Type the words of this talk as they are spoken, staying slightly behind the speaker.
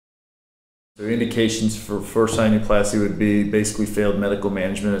So indications for sinuplasty would be basically failed medical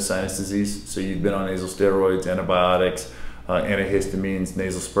management of sinus disease. So you've been on nasal steroids, antibiotics, antihistamines,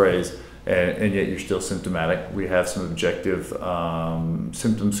 nasal sprays, and yet you're still symptomatic. We have some objective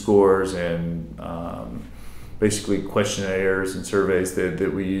symptom scores and basically questionnaires and surveys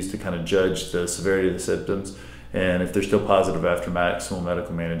that we use to kind of judge the severity of the symptoms. And if they're still positive after maximal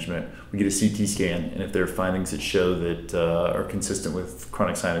medical management, we get a CT scan. And if there are findings that show that are consistent with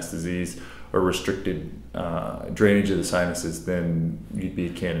chronic sinus disease or restricted drainage of the sinuses, then you'd be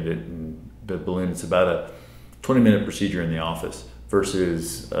a candidate. And the balloon, it's about a 20-minute procedure in the office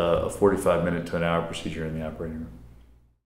versus a 45-minute to an hour procedure in the operating room.